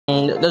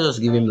Let's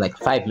just give him like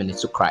 5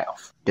 minutes to cry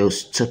off.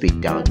 Those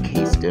stupid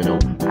donkeys don't know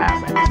how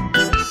much.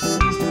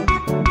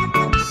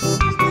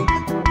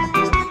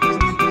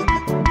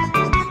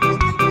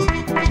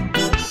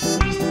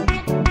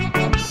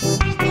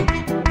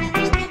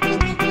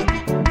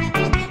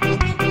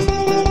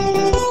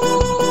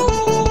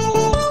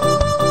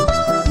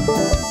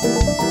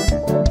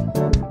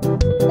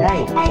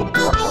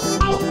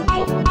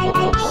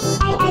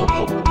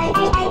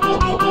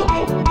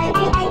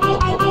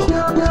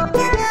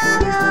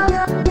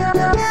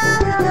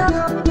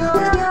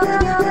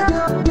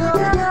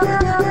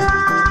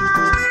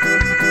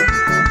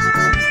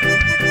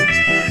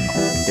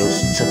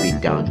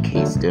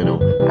 Donkeys don't know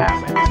how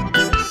much.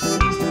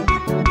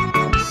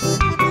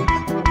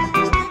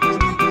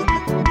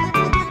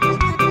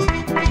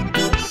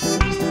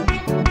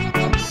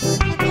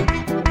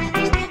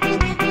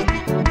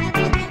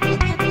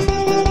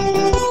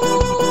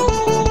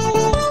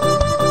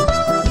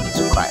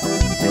 To cry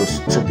off. Those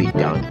stupid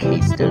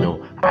donkeys don't know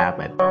how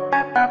much.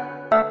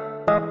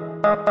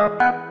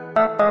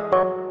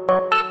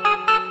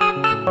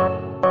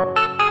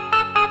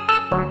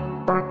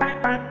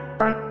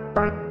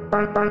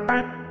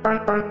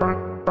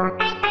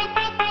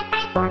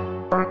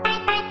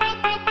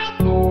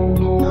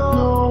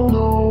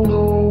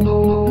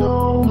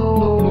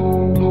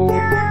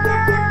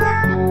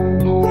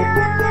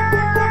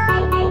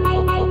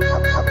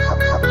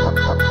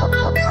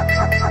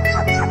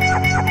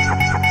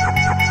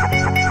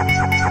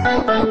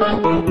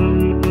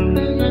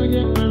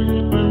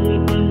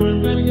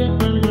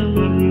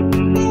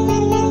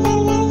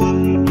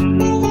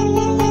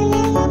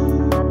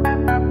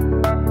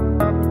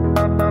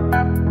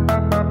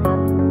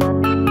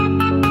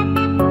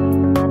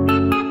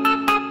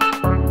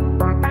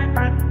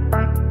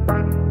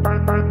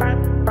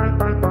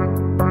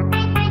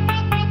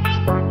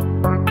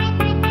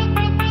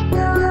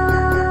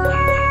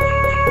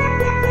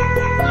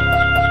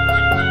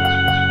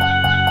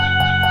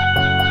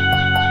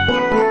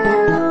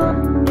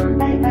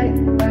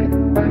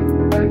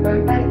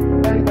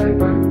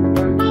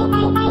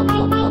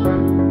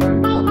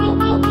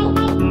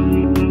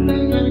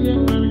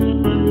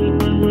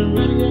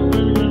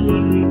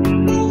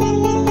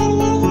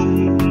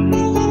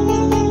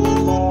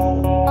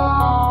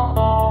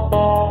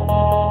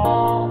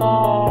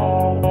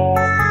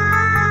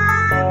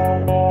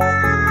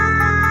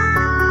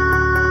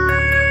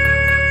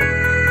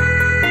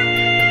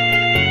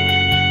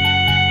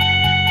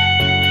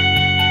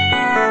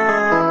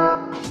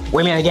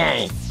 Women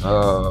again.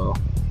 Oh,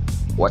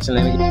 what's the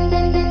name again?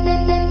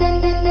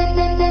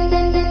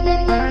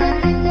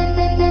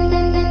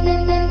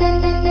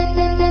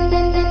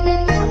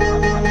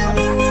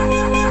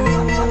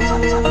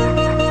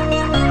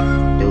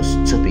 Those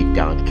stupid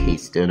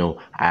donkeys don't know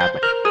how.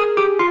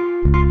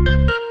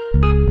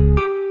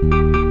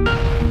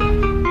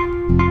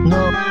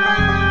 No.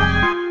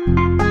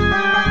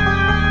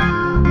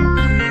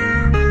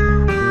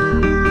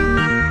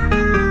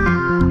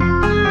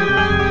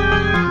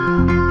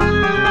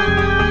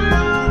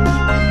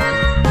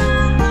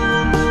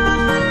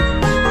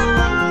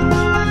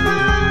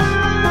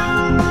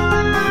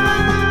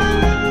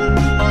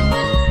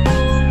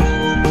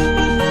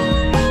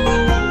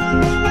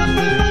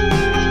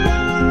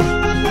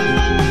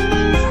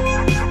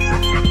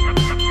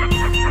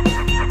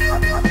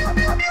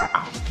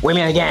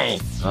 Women again.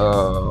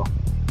 Oh,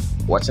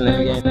 what's the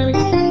name again?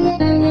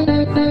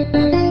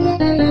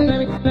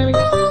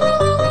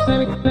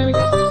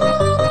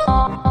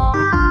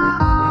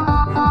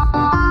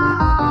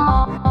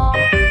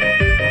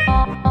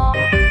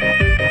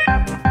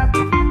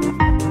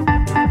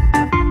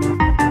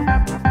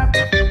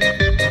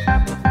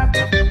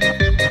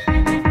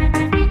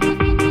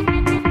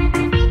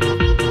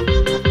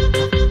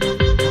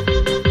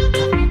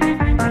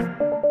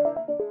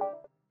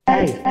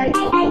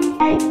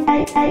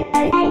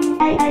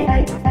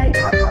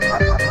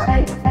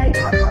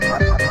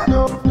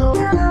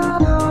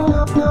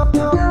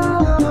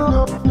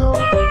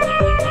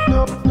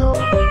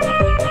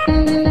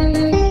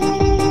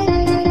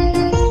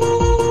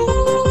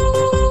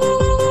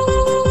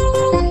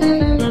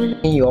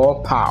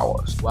 Your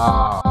powers.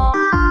 Wow.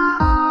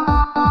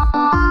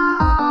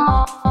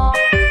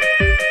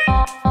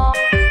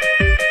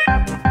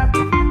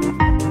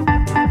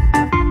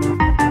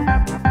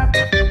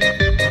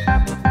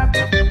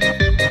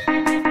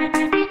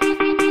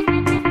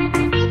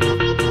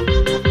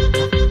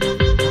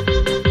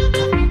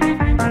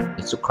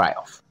 To cry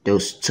off.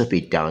 Those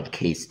stupid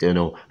donkeys don't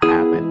know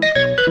how.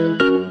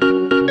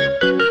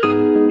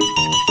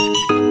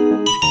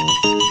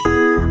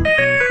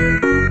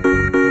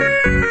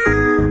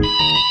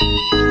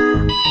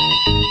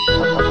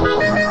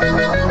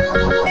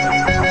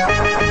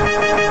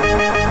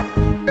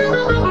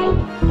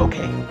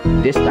 Okay,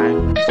 this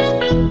time.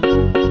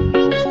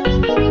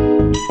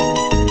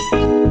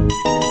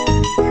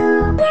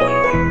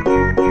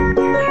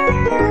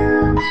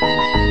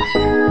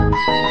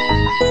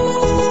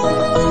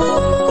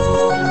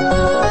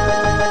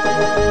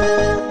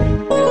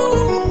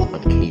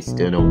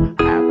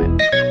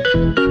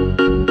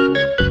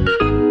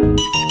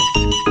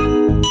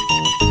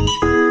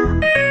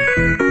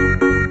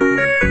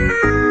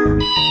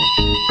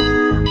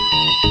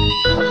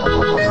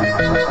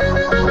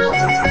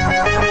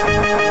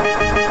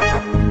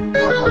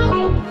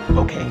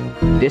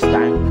 This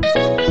time.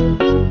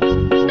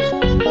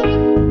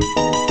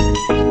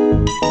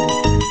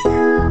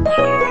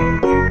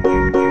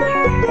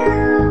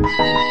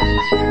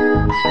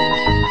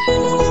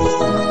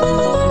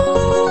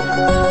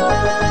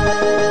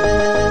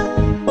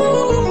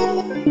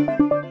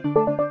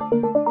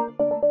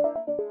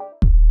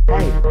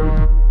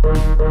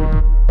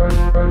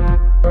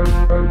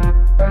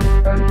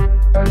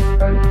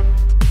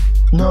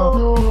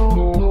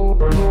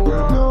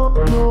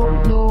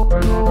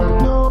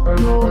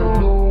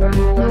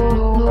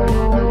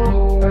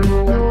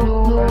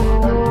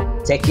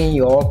 Taking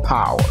your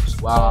powers.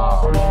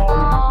 Wow.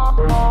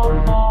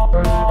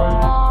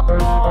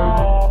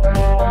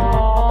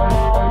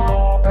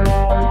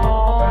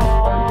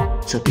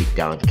 Took it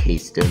down,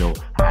 case don't know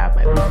I have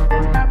my.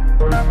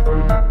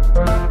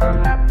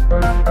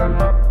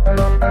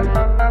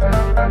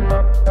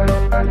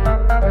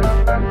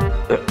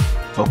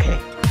 Okay,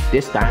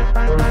 this time.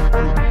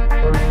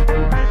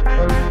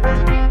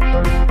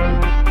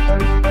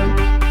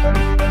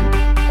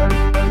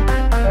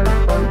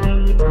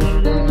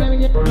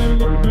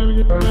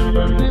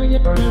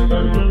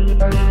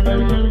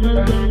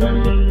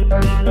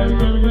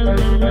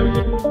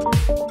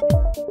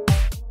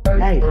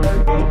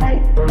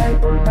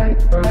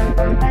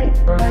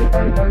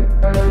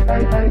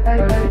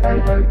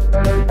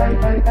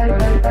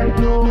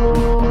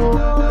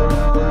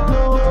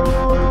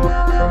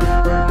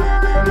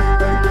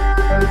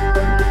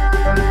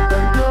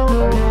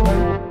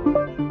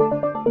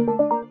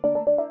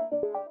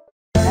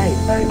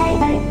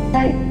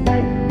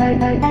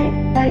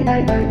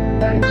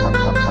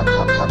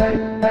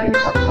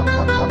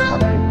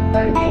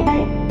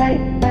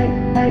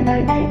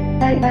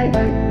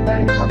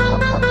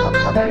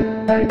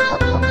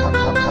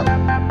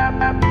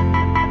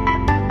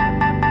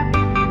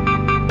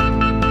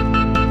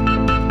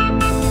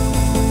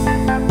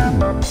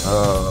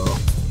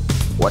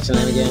 What's the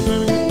name again?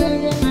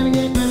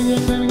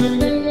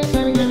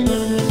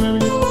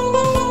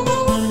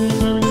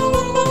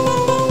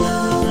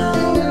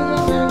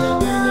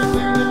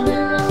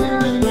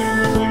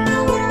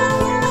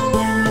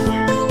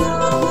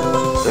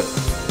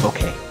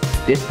 Okay,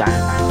 this time.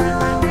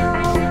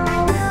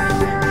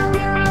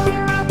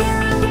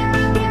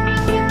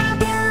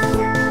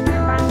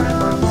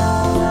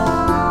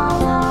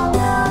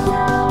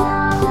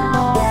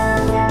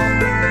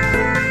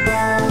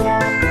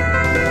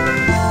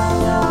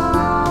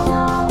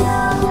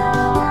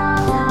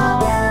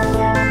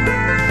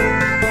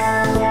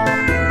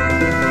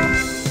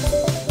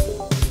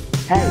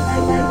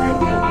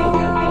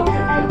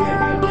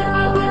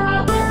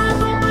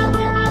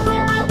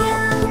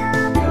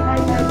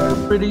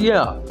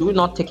 Yeah, do we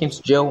not take him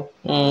to jail?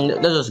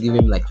 Let's just give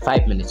him like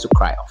 5 minutes to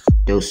cry off.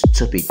 Those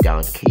stupid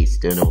down kids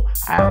don't know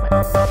I have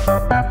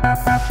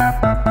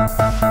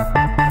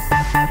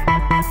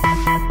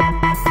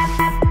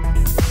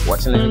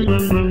what's the name?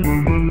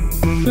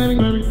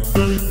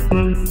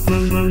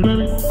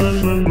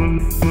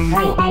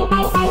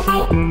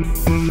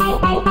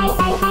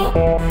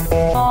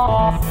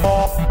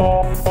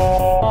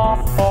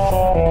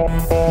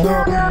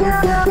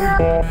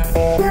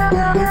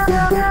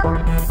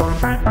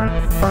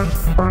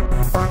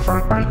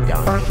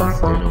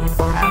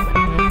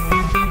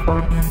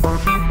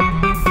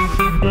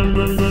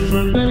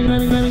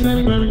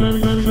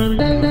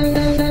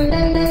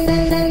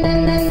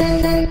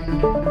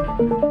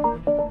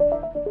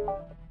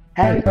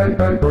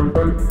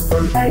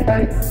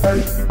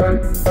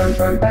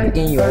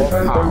 In your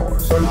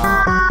powers.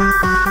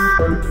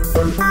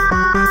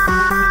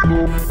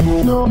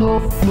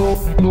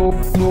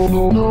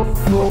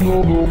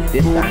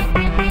 This time.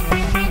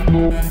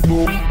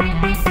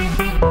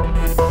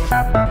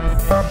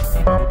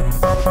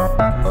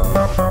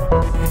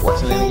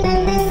 What's the name?